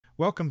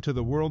Welcome to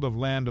the world of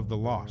Land of the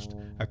Lost,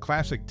 a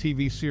classic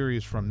TV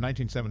series from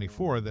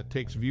 1974 that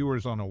takes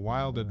viewers on a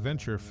wild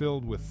adventure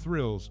filled with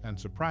thrills and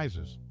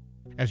surprises.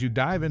 As you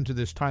dive into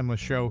this timeless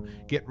show,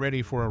 get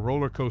ready for a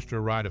roller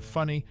coaster ride of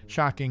funny,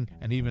 shocking,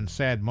 and even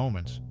sad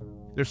moments.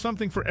 There's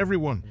something for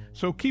everyone,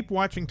 so keep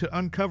watching to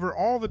uncover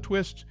all the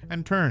twists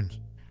and turns.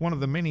 One of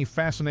the many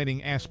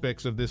fascinating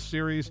aspects of this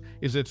series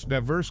is its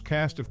diverse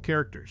cast of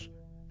characters.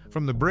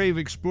 From the brave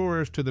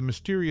explorers to the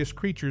mysterious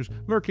creatures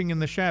lurking in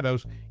the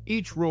shadows,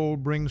 each role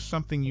brings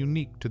something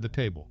unique to the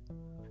table.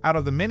 Out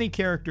of the many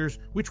characters,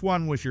 which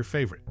one was your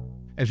favorite?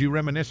 As you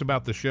reminisce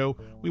about the show,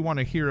 we want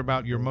to hear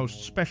about your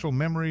most special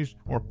memories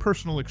or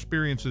personal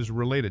experiences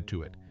related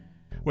to it.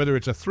 Whether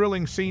it's a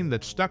thrilling scene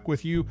that stuck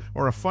with you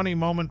or a funny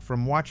moment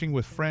from watching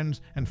with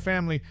friends and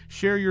family,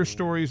 share your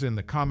stories in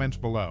the comments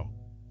below.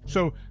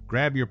 So,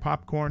 grab your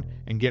popcorn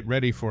and get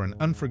ready for an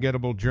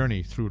unforgettable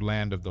journey through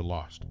Land of the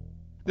Lost.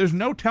 There's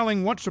no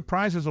telling what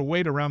surprises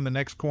await around the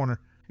next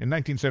corner. In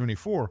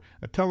 1974,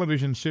 a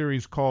television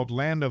series called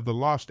Land of the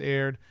Lost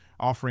aired,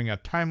 offering a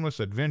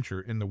timeless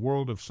adventure in the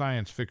world of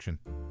science fiction.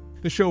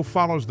 The show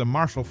follows the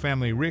Marshall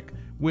family Rick,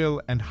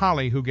 Will, and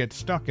Holly who get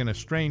stuck in a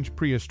strange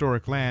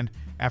prehistoric land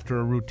after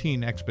a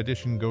routine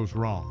expedition goes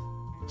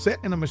wrong. Set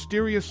in a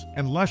mysterious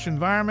and lush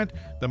environment,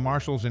 the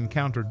Marshalls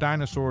encounter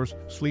dinosaurs,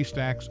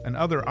 Sleestaks, and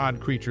other odd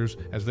creatures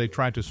as they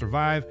try to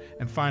survive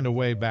and find a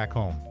way back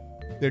home.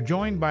 They're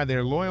joined by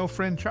their loyal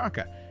friend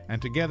Chaka,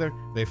 and together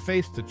they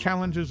face the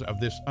challenges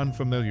of this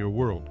unfamiliar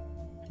world.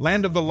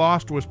 Land of the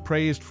Lost was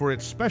praised for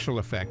its special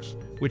effects,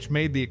 which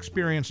made the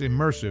experience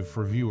immersive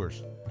for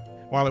viewers.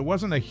 While it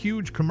wasn't a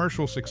huge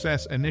commercial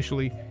success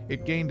initially,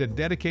 it gained a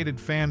dedicated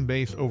fan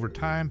base over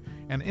time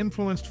and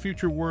influenced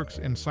future works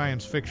in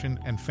science fiction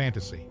and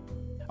fantasy.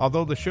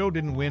 Although the show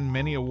didn't win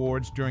many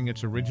awards during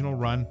its original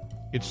run,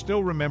 it's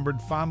still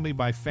remembered fondly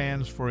by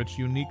fans for its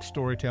unique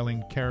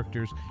storytelling,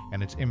 characters,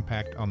 and its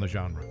impact on the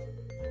genre.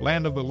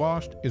 Land of the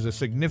Lost is a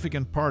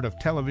significant part of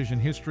television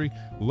history,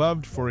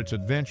 loved for its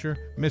adventure,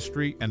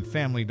 mystery, and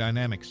family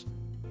dynamics.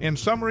 In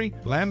summary,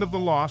 Land of the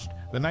Lost,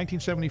 the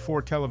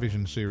 1974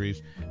 television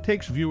series,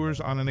 takes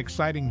viewers on an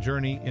exciting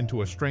journey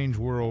into a strange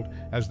world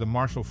as the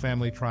Marshall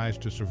family tries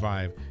to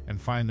survive and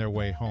find their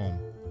way home.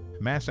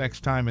 Masak's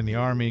time in the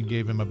Army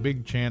gave him a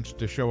big chance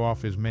to show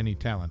off his many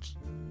talents.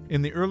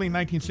 In the early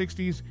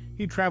 1960s,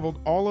 he traveled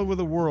all over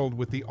the world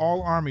with the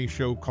all-Army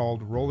show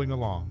called Rolling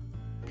Along.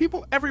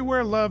 People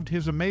everywhere loved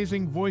his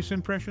amazing voice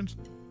impressions.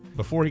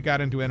 Before he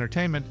got into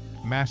entertainment,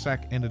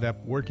 Masak ended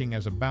up working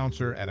as a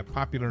bouncer at a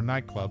popular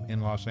nightclub in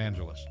Los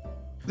Angeles.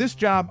 This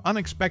job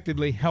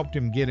unexpectedly helped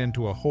him get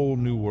into a whole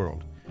new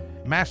world.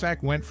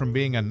 Masak went from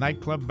being a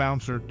nightclub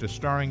bouncer to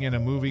starring in a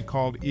movie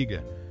called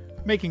Eure.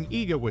 Making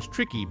Eure was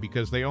tricky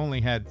because they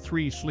only had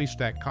 3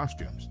 Sleestak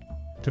costumes.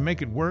 To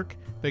make it work,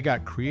 they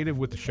got creative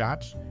with the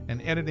shots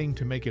and editing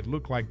to make it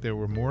look like there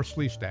were more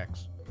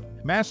Sleestaks.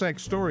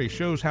 Masak's story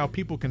shows how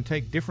people can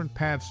take different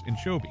paths in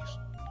showbiz.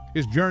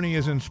 His journey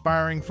is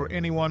inspiring for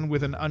anyone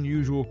with an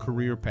unusual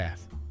career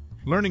path.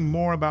 Learning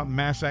more about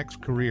Masak's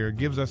career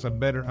gives us a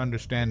better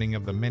understanding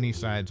of the many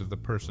sides of the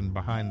person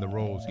behind the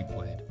roles he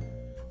played.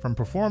 From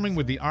performing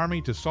with the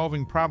Army to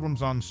solving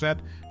problems on set,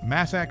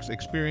 Masak's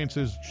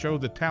experiences show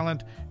the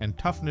talent and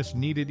toughness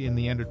needed in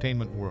the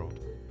entertainment world.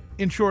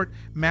 In short,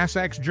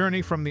 Masak's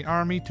journey from the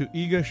Army to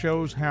Eure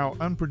shows how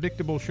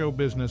unpredictable show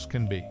business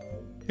can be.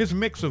 His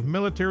mix of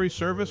military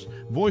service,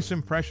 voice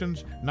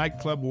impressions,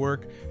 nightclub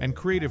work, and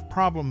creative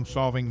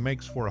problem-solving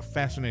makes for a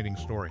fascinating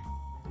story.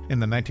 In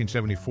the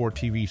 1974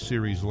 TV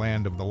series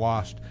Land of the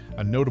Lost,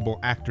 a notable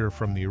actor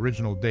from the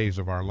original days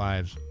of our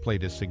lives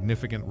played a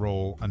significant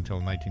role until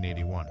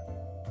 1981.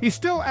 He's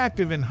still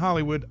active in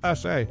Hollywood,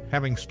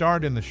 having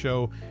starred in the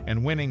show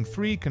and winning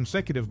 3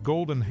 consecutive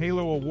Golden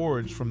Halo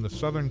Awards from the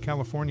Southern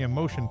California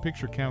Motion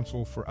Picture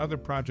Council for other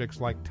projects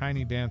like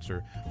Tiny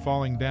Dancer,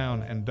 Falling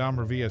Down, and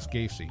Dahmer vs.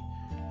 Gacy.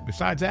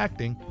 Besides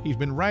acting, he's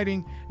been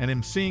writing and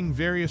emceeing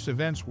various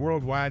events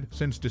worldwide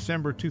since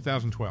December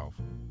 2012.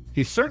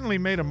 He's certainly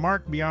made a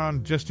mark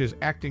beyond just his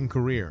acting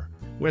career.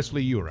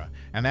 Wesley Eure,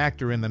 an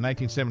actor in the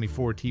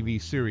 1974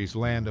 TV series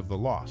Land of the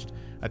Lost,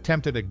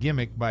 attempted a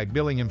gimmick by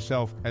billing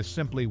himself as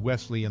simply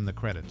Wesley in the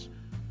credits.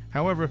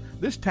 However,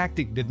 this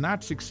tactic did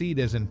not succeed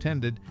as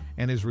intended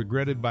and is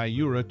regretted by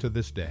Eure to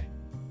this day.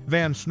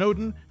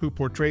 Snowden, who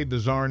portrayed the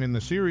Zarn in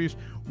the series,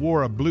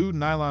 wore a blue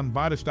nylon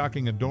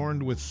bodystocking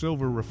adorned with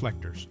silver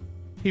reflectors.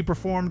 He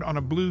performed on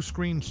a blue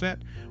screen set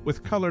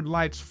with colored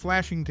lights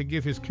flashing to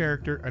give his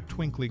character a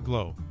twinkly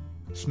glow.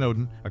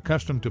 Snowden,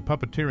 accustomed to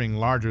puppeteering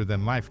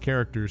larger-than-life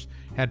characters,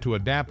 had to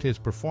adapt his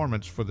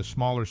performance for the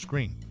smaller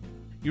screen.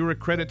 Eure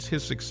credits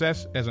his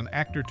success as an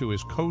actor to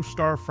his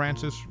co-star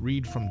Frances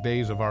Reed from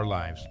Days of Our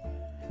Lives.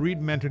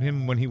 Reed mentored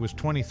him when he was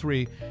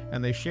 23,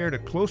 and they shared a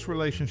close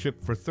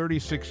relationship for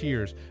 36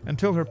 years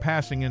until her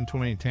passing in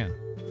 2010.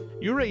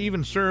 Eure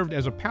even served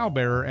as a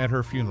pallbearer at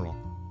her funeral.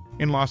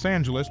 In Los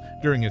Angeles,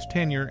 during his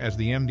tenure as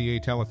the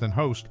MDA telethon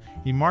host,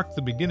 he marked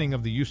the beginning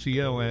of the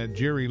UCLA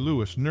Jerry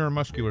Lewis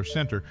Neuromuscular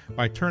Center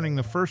by turning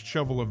the first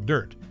shovel of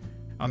dirt.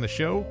 On the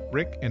show,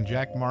 Rick and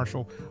Jack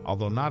Marshall,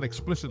 although not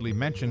explicitly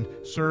mentioned,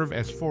 serve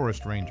as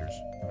forest rangers.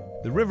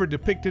 The river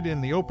depicted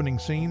in the opening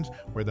scenes,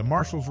 where the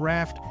Marshalls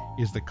raft,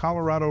 is the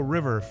Colorado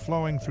River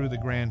flowing through the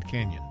Grand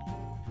Canyon.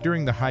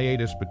 During the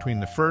hiatus between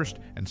the first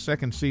and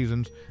second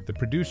seasons, the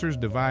producers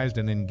devised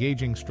an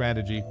engaging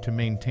strategy to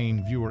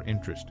maintain viewer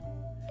interest.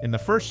 In the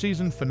first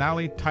season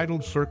finale,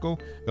 titled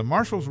Circle, the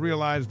Marshalls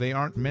realize they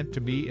aren't meant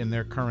to be in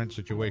their current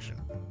situation.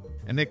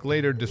 Enik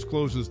later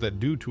discloses that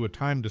due to a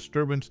time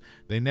disturbance,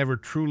 they never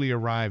truly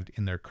arrived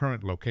in their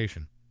current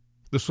location.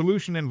 The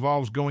solution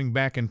involves going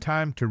back in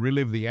time to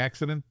relive the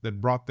accident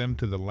that brought them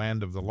to the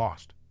land of the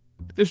lost.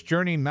 This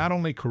journey not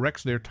only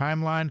corrects their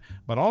timeline,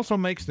 but also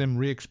makes them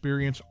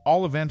re-experience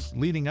all events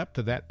leading up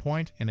to that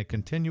point in a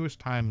continuous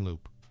time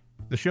loop.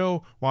 The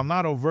show, while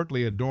not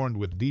overtly adorned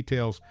with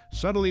details,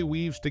 subtly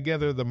weaves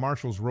together the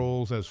Marshalls'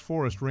 roles as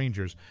forest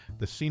rangers,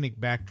 the scenic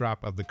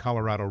backdrop of the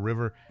Colorado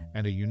River,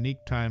 and a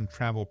unique time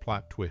travel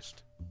plot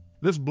twist.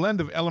 This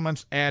blend of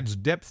elements adds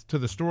depth to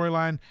the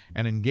storyline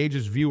and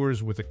engages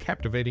viewers with a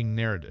captivating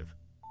narrative.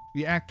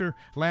 The actor,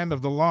 Land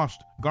of the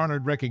Lost,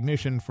 garnered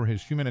recognition for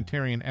his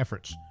humanitarian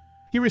efforts.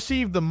 He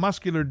received the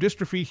Muscular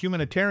Dystrophy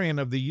Humanitarian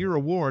of the Year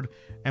award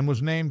and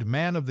was named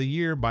Man of the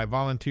Year by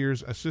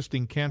volunteers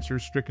assisting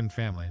cancer-stricken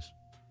families.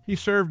 He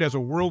served as a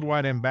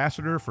worldwide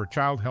ambassador for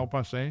Child Help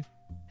USA.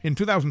 In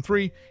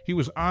 2003, he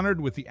was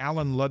honored with the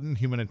Alan Ludden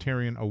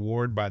Humanitarian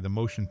Award by the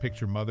Motion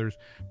Picture Mothers,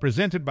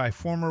 presented by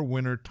former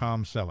winner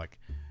Tom Selleck.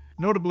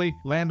 Notably,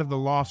 Land of the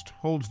Lost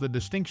holds the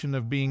distinction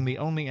of being the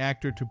only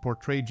actor to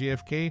portray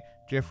JFK,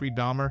 Jeffrey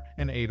Dahmer,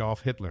 and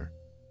Adolf Hitler.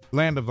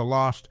 Land of the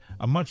Lost,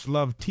 a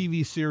much-loved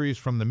TV series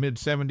from the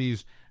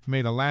mid-70s,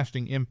 made a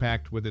lasting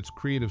impact with its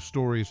creative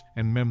stories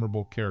and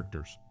memorable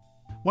characters.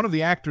 One of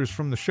the actors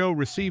from the show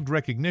received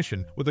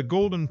recognition with a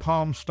Golden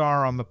Palm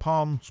Star on the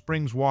Palm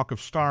Springs Walk of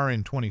Star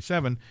in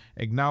 2007,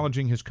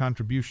 acknowledging his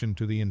contribution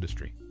to the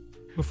industry.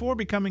 Before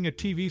becoming a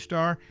TV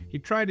star, he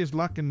tried his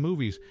luck in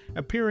movies,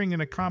 appearing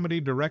in a comedy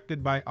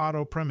directed by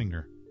Otto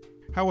Preminger.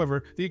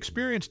 However, the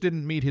experience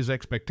didn't meet his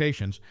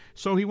expectations,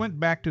 so he went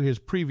back to his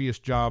previous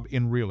job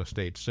in real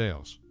estate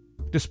sales.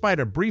 Despite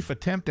a brief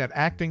attempt at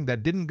acting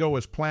that didn't go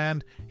as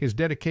planned, his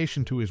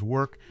dedication to his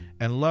work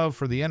and love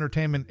for the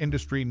entertainment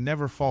industry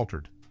never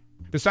faltered.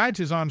 Besides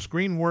his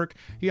on-screen work,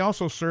 he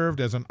also served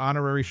as an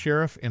honorary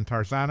sheriff in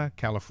Tarzana,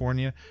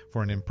 California,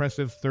 for an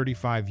impressive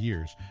 35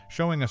 years,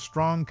 showing a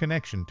strong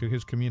connection to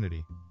his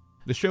community.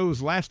 The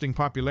show's lasting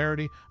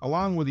popularity,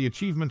 along with the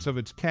achievements of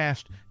its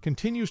cast,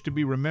 continues to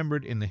be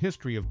remembered in the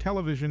history of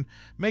television,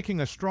 making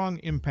a strong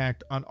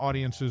impact on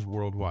audiences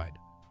worldwide.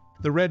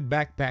 The red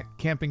backpack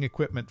camping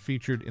equipment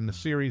featured in the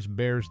series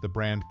bears the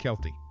brand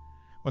Kelty.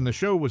 When the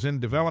show was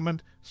in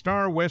development,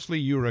 star Wesley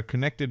Eure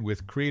connected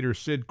with creator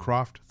Sid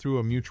Croft through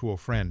a mutual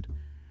friend.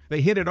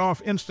 They hit it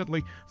off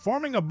instantly,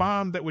 forming a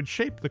bond that would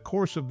shape the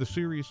course of the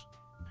series.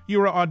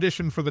 Eure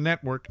auditioned for the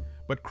network,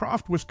 but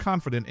Croft was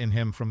confident in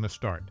him from the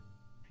start.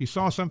 He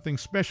saw something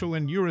special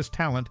in Eure's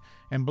talent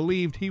and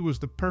believed he was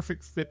the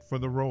perfect fit for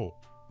the role.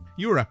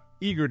 Eure,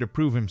 eager to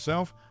prove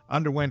himself,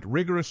 underwent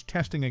rigorous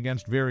testing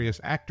against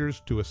various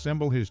actors to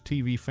assemble his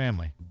TV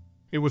family.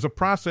 It was a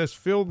process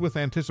filled with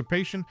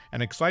anticipation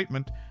and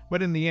excitement,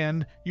 but in the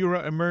end,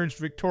 Eure emerged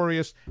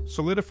victorious,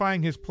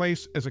 solidifying his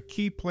place as a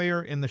key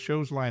player in the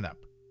show's lineup.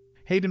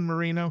 Hayden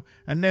Marino,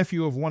 a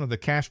nephew of one of the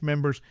cast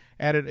members,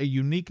 added a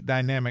unique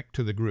dynamic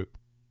to the group.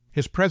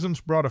 His presence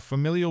brought a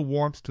familial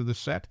warmth to the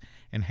set,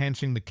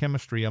 enhancing the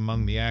chemistry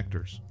among the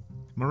actors.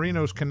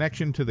 Marino's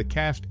connection to the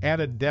cast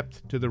added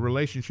depth to the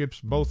relationships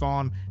both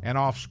on and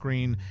off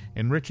screen,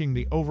 enriching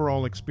the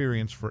overall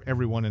experience for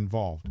everyone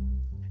involved.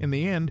 In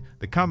the end,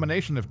 the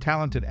combination of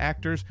talented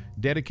actors,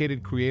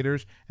 dedicated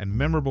creators, and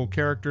memorable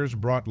characters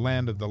brought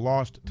Land of the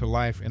Lost to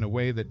life in a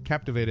way that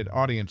captivated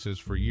audiences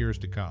for years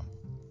to come.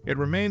 It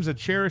remains a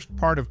cherished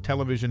part of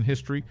television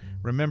history,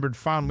 remembered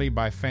fondly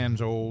by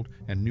fans old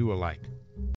and new alike.